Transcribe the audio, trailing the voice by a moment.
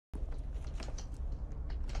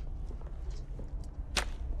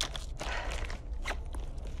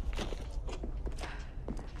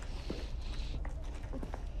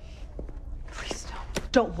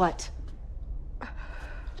Don't what?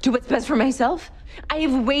 Do what's best for myself? I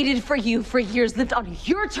have waited for you for years, lived on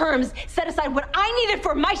your terms, set aside what I needed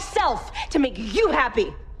for myself to make you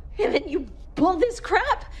happy. And then you pull this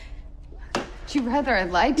crap? Would you rather I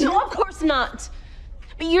lied to you? No, of course not.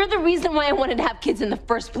 But you're the reason why I wanted to have kids in the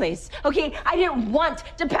first place, okay? I didn't want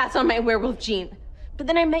to pass on my werewolf gene. But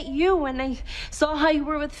then I met you and I saw how you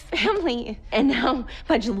were with family and how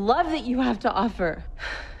much love that you have to offer.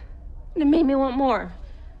 And it made me want more.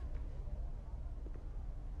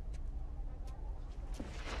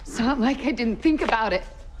 It's not like I didn't think about it.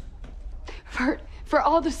 For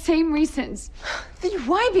all the same reasons. Then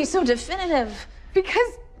why be so definitive?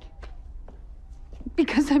 Because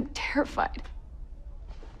I'm terrified.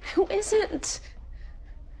 Who isn't?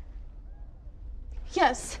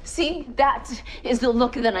 Yes, see, that is the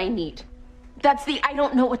look that I need. That's the I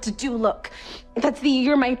don't know what to do look. That's the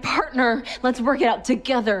you're my partner, let's work it out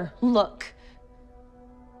together look.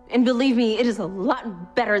 And believe me, it is a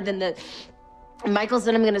lot better than the Michael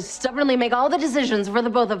said I'm gonna stubbornly make all the decisions for the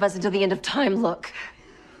both of us until the end of time look.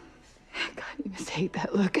 God, you must hate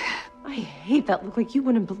that look. I hate that look like you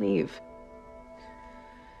wouldn't believe.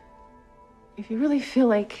 If you really feel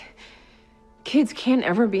like kids can't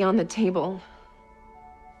ever be on the table,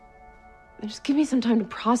 then just give me some time to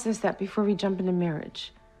process that before we jump into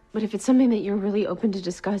marriage. But if it's something that you're really open to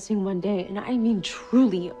discussing one day, and I mean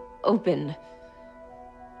truly open,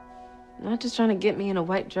 not just trying to get me in a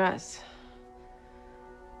white dress,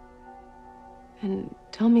 and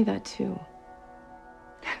tell me that too.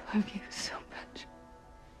 I love you so much.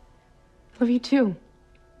 I love you too.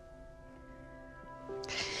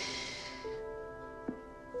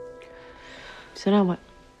 So now what?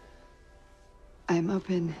 I'm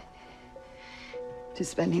open to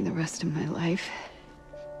spending the rest of my life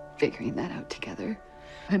figuring that out together.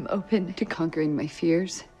 I'm open to conquering my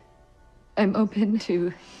fears. I'm open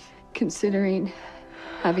to considering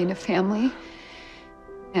having a family.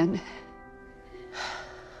 And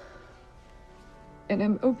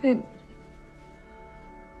I'm open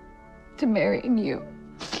to marrying you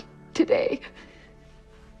today,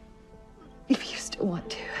 if you still want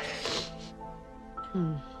to. I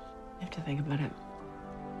have to think about it.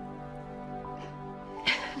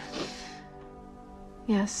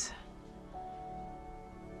 Yes.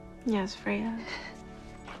 Yes, Freya.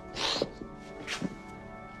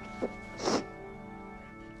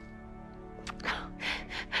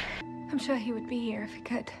 I'm sure he would be here if he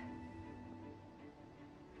could.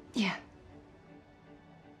 Yeah.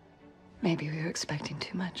 Maybe we were expecting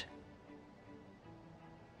too much.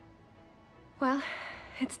 Well,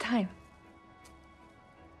 it's time.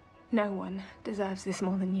 No one deserves this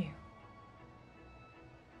more than you.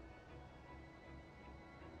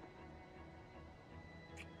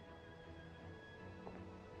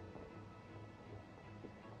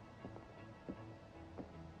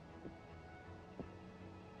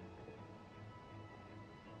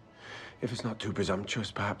 If it's not too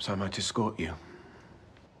presumptuous, perhaps I might escort you.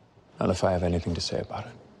 Not if I have anything to say about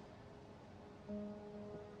it.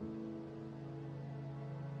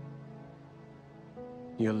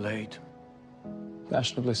 You're late.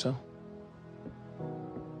 Fashionably so.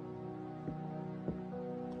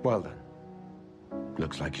 Well then.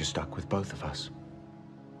 Looks like you're stuck with both of us.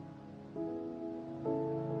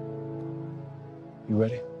 You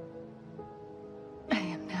ready?